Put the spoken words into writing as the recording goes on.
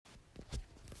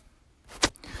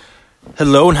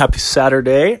Hello and happy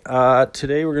Saturday.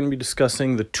 Today we're going to be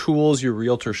discussing the tools your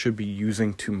realtor should be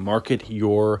using to market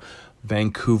your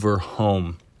Vancouver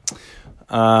home.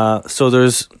 So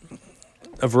there's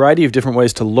a variety of different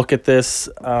ways to look at this.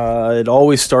 It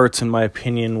always starts, in my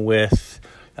opinion, with,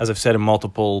 as I've said in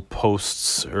multiple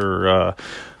posts or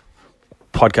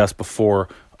podcasts before,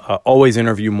 always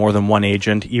interview more than one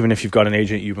agent, even if you've got an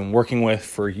agent you've been working with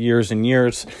for years and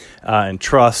years and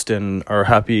trust and are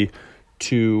happy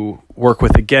to work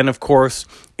with again. Of course,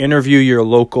 interview your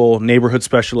local neighborhood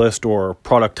specialist or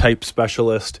product type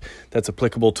specialist that's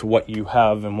applicable to what you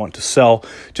have and want to sell,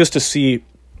 just to see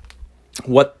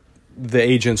what the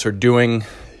agents are doing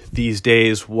these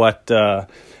days, what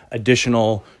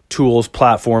additional tools,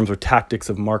 platforms, or tactics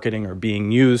of marketing are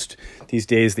being used these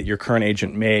days that your current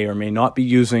agent may or may not be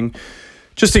using,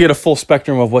 just to get a full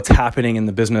spectrum of what's happening in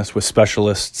the business with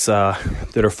specialists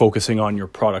that are focusing on your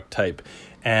product type.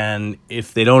 And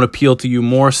if they don't appeal to you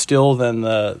more still than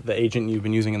the agent you've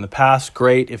been using in the past,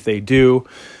 great. If they do,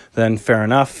 then fair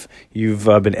enough. You've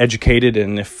been educated,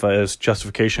 and if as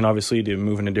justification, obviously, to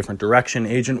move in a different direction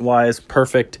agent-wise,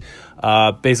 perfect.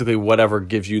 Basically, whatever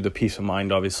gives you the peace of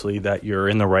mind, obviously, that you're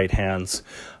in the right hands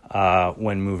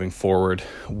when moving forward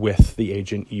with the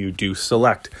agent you do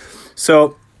select.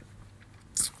 So,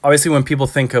 obviously, when people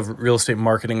think of real estate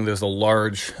marketing, there's a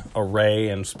large array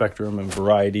and spectrum and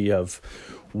variety of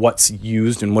what's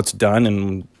used and what's done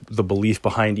and the belief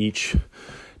behind each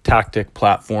tactic,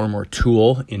 platform, or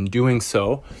tool in doing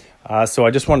so. So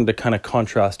I just wanted to kind of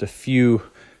contrast a few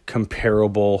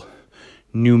comparable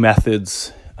new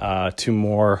methods to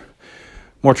more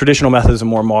traditional methods and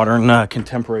more modern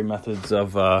contemporary methods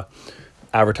of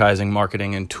advertising,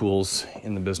 marketing, and tools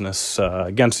in the business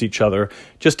against each other,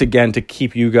 just again to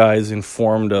keep you guys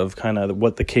informed of kind of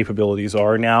what the capabilities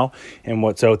are now and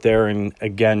what's out there. And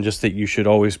again, just that you should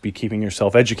always be keeping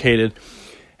yourself educated,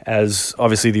 as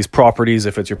obviously these properties,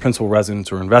 if it's your principal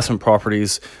residence or investment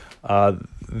properties,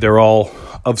 they're all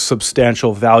of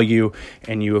substantial value,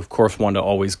 and you of course want to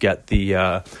always get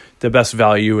the best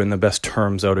value and the best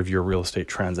terms out of your real estate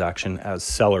transaction as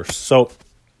sellers. So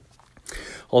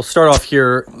I'll start off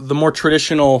here. The more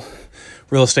traditional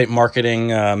real estate marketing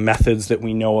methods that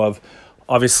we know of,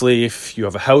 obviously, if you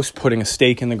have a house, putting a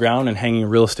stake in the ground and hanging a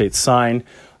real estate sign,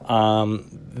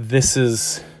 this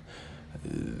is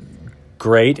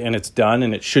great, and it's done,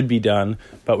 and it should be done.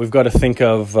 But we've got to think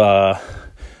of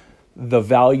the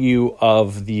value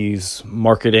of these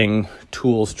marketing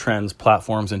tools, trends,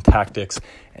 platforms, and tactics,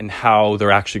 and how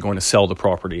they're actually going to sell the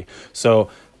property. So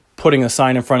putting a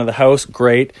sign in front of the house,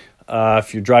 great.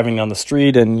 If you're driving down the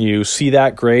street and you see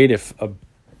that, great. If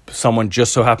someone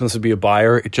just so happens to be a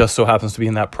buyer, it just so happens to be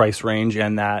in that price range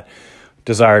and that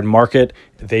desired market,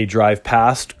 they drive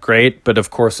past, great. But of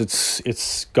course,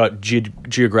 it's got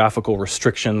geographical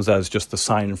restrictions as just the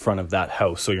sign in front of that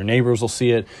house. So your neighbors will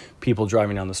see it, people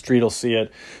driving down the street will see it,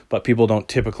 but people don't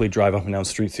typically drive up and down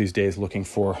streets these days looking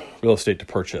for real estate to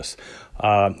purchase.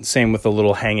 Same with the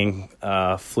little hanging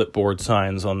flipboard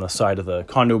signs on the side of the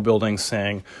condo buildings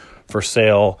saying for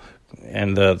sale,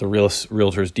 and the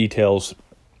realtor's details.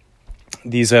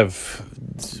 These have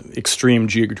extreme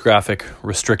geographic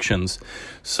restrictions,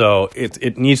 so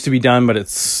it needs to be done, but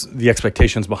the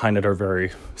expectations behind it are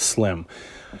very slim.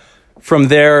 From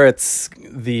there, it's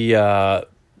the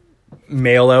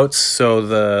mail outs, so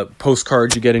the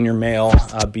postcards you get in your mail,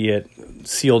 be it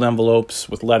sealed envelopes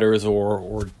with letters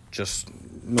or just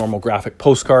normal graphic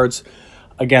postcards.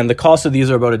 Again, the cost of these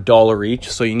are about $1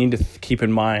 each, so you need to keep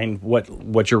in mind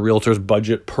what your realtor's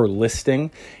budget per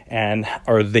listing, and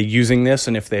are they using this?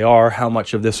 And if they are, how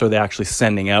much of this are they actually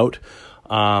sending out?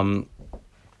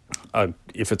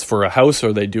 If it's for a house,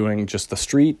 are they doing just the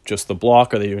street, just the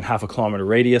block? Are they doing half a kilometer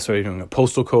radius? Are they doing a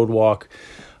postal code walk,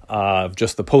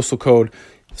 just the postal code?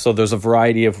 So there's a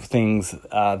variety of things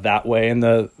that way. And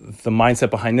the mindset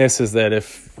behind this is that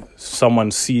if someone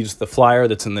sees the flyer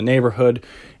that's in the neighborhood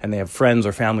and they have friends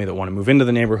or family that want to move into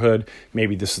the neighborhood,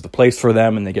 maybe this is the place for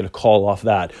them and they get a call off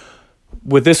that.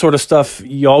 With this sort of stuff,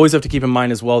 you always have to keep in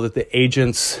mind as well that the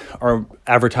agents are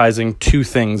advertising two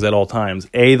things at all times.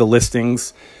 A, the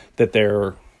listings that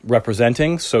they're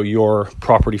representing, so your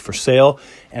property for sale,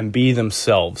 and B,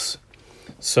 themselves.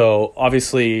 So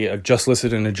obviously a just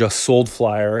listed and a just sold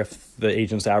flyer, if the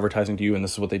agent's advertising to you and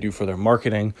this is what they do for their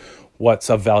marketing, what's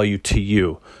of value to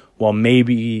you? Well,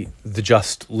 maybe the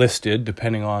just listed,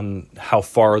 depending on how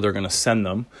far they're going to send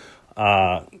them,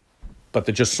 but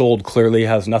the just sold clearly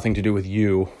has nothing to do with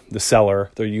you, the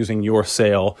seller. They're using your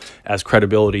sale as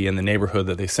credibility in the neighborhood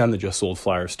that they send the just sold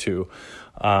flyers to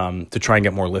try and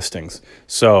get more listings.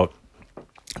 So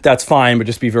that's fine, but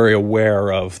just be very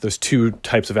aware of there's two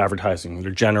types of advertising.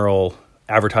 There's general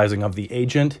advertising of the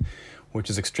agent, which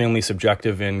is extremely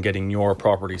subjective in getting your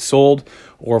property sold.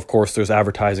 Or, of course, there's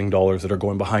advertising dollars that are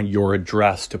going behind your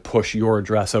address to push your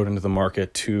address out into the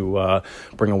market to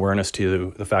bring awareness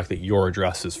to the fact that your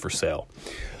address is for sale.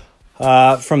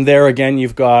 From there, again,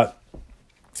 you've got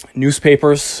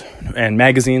newspapers and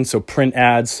magazines, so print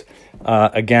ads.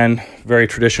 Again, very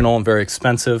traditional and very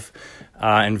expensive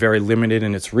and very limited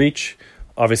in its reach.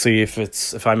 Obviously,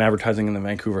 if I'm advertising in the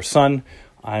Vancouver Sun,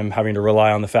 I'm having to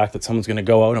rely on the fact that someone's going to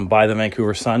go out and buy the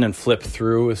Vancouver Sun and flip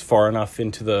through as far enough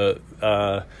into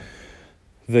the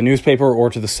newspaper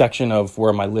or to the section of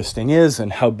where my listing is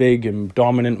and how big and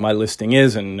dominant my listing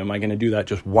is, and am I going to do that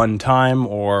just one time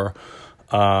or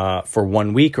for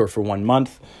 1 week or for 1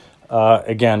 month.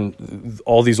 Again,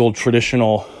 all these old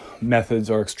traditional methods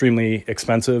are extremely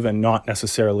expensive, and not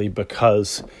necessarily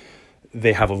because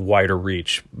they have a wider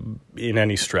reach in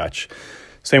any stretch.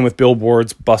 Same with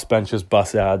billboards, bus benches,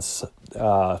 bus ads,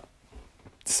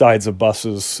 sides of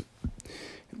buses,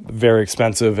 very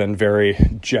expensive and very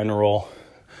general,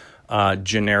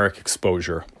 generic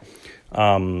exposure.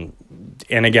 And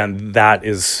again, that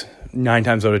is 9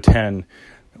 times out of 10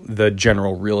 the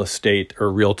general real estate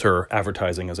or realtor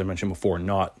advertising, as I mentioned before,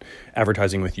 not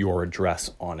advertising with your address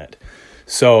on it.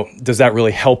 So does that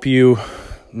really help you?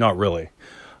 Not really.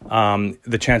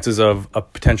 The chances of a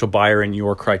potential buyer in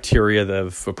your criteria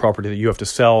of a property that you have to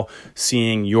sell,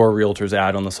 seeing your realtor's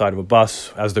ad on the side of a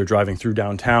bus as they're driving through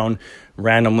downtown,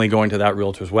 randomly going to that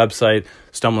realtor's website,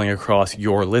 stumbling across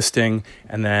your listing,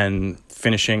 and then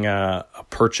finishing a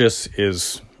purchase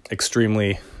is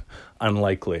extremely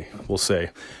unlikely, we'll say,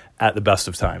 at the best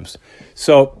of times.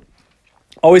 So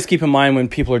always keep in mind when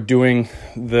people are doing,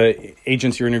 the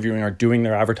agents you're interviewing are doing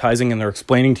their advertising and they're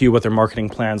explaining to you what their marketing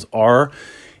plans are.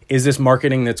 Is this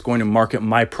marketing that's going to market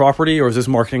my property, or is this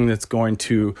marketing that's going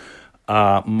to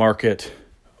market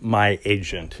my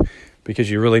agent? Because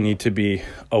you really need to be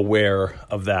aware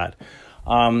of that.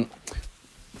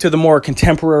 To the more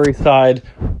contemporary side,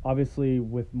 obviously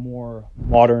with more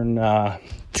modern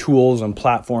tools and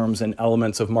platforms and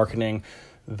elements of marketing,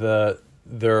 there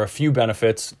are a few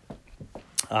benefits.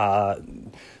 The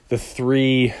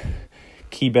three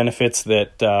key benefits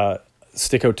that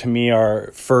stick out to me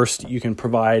are, first, you can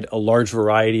provide a large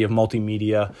variety of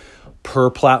multimedia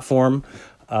per platform.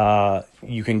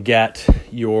 You can get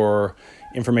your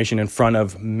information in front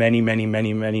of many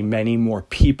more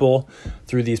people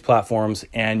through these platforms,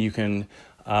 and you can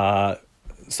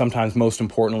sometimes, most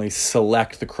importantly,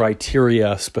 select the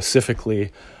criteria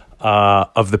specifically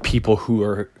of the people who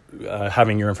are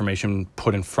having your information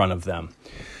put in front of them.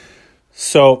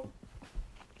 So,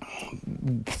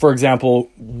 for example,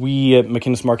 we at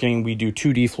McInnes Marketing, we do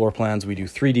 2D floor plans, we do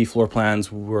 3D floor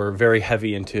plans. We're very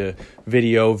heavy into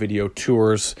video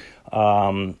tours,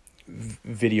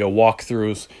 video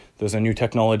walkthroughs. There's a new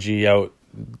technology out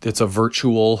that's a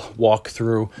virtual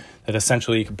walkthrough that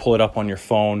essentially you can pull it up on your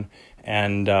phone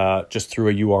and just through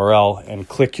a URL and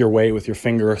click your way with your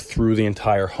finger through the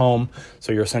entire home.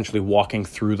 So you're essentially walking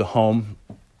through the home.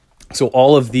 So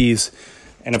all of these,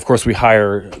 and of course we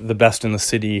hire the best in the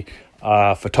city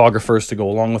photographers to go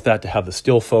along with that, to have the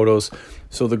still photos.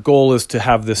 So the goal is to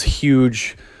have this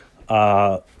huge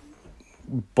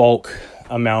bulk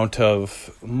amount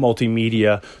of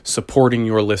multimedia supporting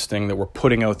your listing that we're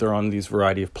putting out there on these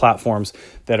variety of platforms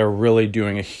that are really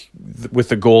doing with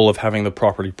the goal of having the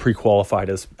property pre-qualified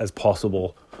as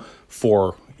possible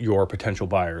for your potential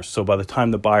buyers. So by the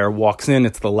time the buyer walks in,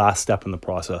 it's the last step in the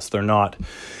process. They're not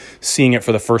seeing it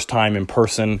for the first time in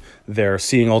person. They're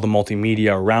seeing all the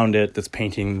multimedia around it that's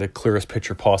painting the clearest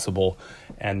picture possible.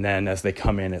 And then as they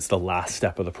come in, it's the last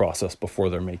step of the process before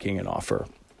they're making an offer.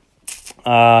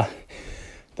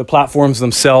 The platforms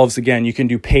themselves, again, you can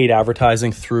do paid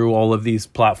advertising through all of these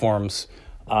platforms,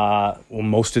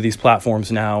 most of these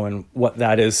platforms now, and what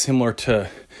that is similar to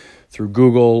through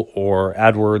Google or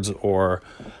AdWords or,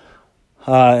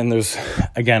 and there's,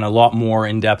 again, a lot more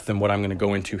in depth than what I'm going to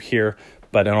go into here,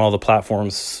 but in all the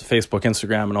platforms, Facebook,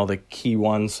 Instagram, and all the key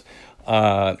ones,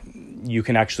 you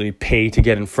can actually pay to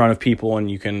get in front of people,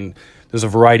 and there's a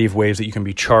variety of ways that you can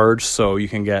be charged. So you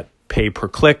can get pay per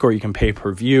click or you can pay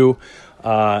per view.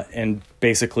 And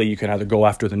basically you can either go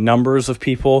after the numbers of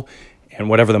people, and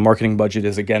whatever the marketing budget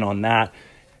is, again, on that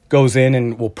goes in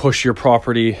and will push your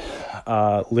property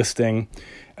listing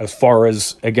as far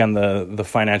as, again, the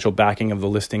financial backing of the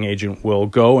listing agent will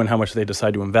go and how much they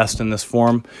decide to invest in this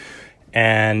form.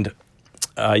 And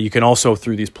you can also,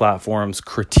 through these platforms,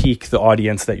 critique the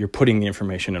audience that you're putting the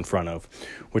information in front of,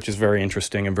 which is very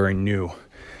interesting and very new.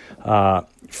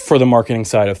 for the marketing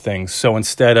side of things. So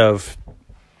instead of,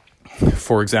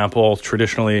 for example,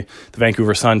 traditionally the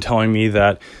Vancouver Sun telling me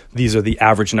that these are the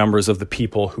average numbers of the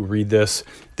people who read this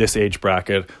age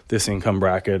bracket, this income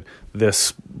bracket,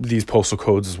 these postal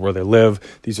codes is where they live,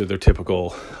 these are their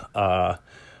typical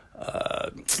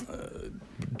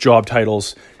job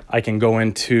titles, I can go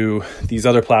into these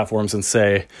other platforms and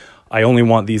say, I only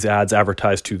want these ads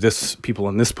advertised to this people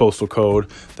in this postal code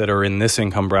that are in this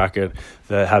income bracket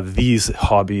that have these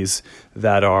hobbies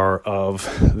that are of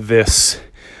this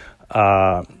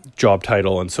job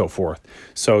title and so forth.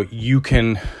 So you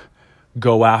can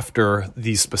go after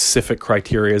these specific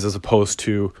criteria as opposed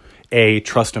to A,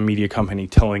 trust a media company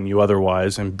telling you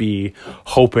otherwise, and B,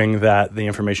 hoping that the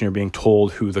information you're being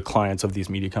told who the clients of these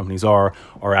media companies are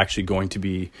actually going to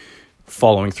be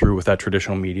following through with that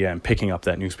traditional media and picking up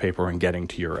that newspaper and getting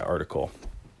to your article.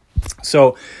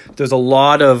 So there's a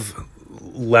lot of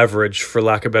leverage, for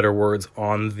lack of better words,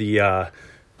 on the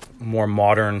more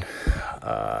modern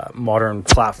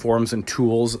platforms and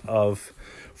tools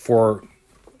for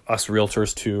us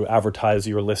realtors to advertise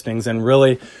your listings. And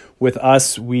really, with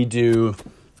us, we do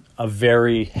a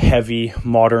very heavy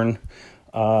modern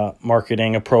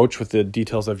marketing approach with the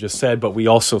details I've just said, but we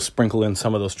also sprinkle in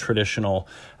some of those traditional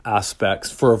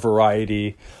aspects for a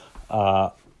variety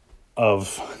of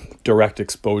direct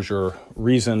exposure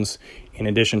reasons, in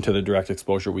addition to the direct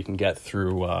exposure we can get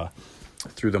through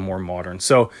the more modern.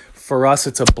 So for us,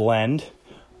 it's a blend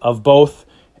of both.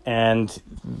 And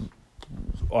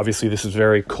obviously this is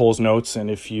very Cole's Notes. And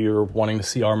if you're wanting to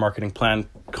see our marketing plan,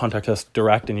 contact us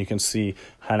direct and you can see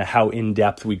kind of how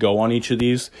in-depth we go on each of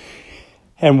these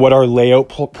and what our layout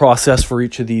process for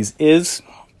each of these is.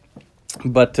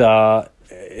 But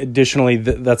additionally,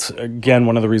 that's, again,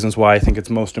 one of the reasons why I think it's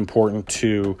most important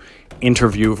to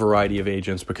interview a variety of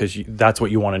agents, because that's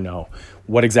what you want to know.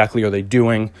 What exactly are they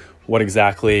doing? What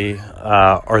exactly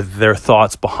are their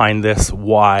thoughts behind this?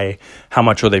 Why? How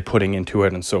much are they putting into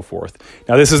it? And so forth.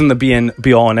 Now, this isn't the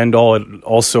be-all and end-all. It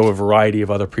also a variety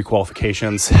of other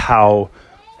pre-qualifications. How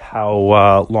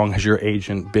long has your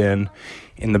agent been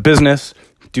in the business?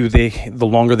 The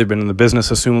longer they've been in the business,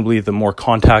 assumably, the more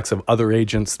contacts of other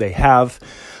agents they have.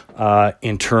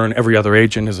 In turn, every other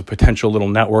agent is a potential little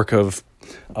network of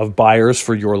buyers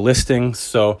for your listing.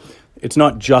 So it's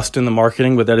not just in the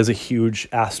marketing, but that is a huge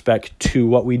aspect to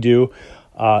what we do.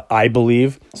 I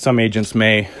believe some agents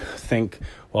may think,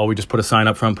 well, we just put a sign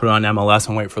up front, put it on MLS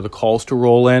and wait for the calls to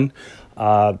roll in,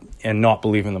 and not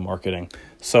believe in the marketing.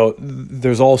 So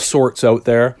there's all sorts out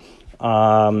there.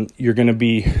 You're going to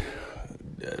be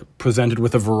presented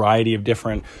with a variety of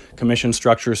different commission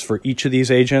structures for each of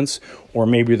these agents, or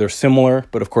maybe they're similar,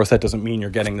 but of course that doesn't mean you're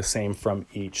getting the same from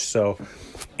each. So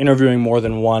interviewing more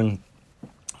than one,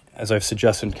 as I've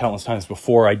suggested countless times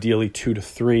before, ideally 2 to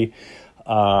 3,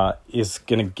 is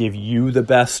going to give you the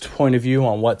best point of view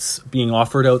on what's being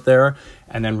offered out there,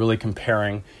 and then really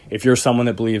comparing. If you're someone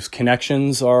that believes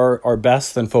connections are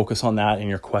best, then focus on that in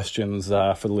your questions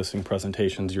for the listing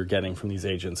presentations you're getting from these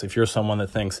agents. If you're someone that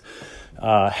thinks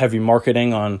heavy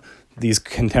marketing on these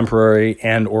contemporary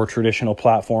and or traditional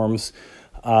platforms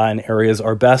and areas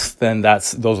are best, then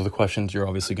those are the questions you're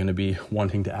obviously going to be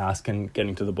wanting to ask and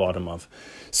getting to the bottom of.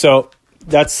 So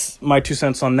that's my 2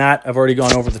 cents on that. I've already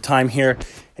gone over the time here.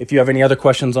 If you have any other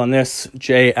questions on this,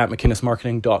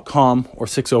 jay@mckinnismarketing.com or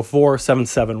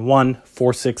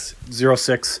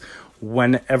 604-771-4606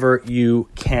 whenever you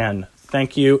can.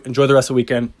 Thank you. Enjoy the rest of the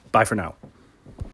weekend. Bye for now.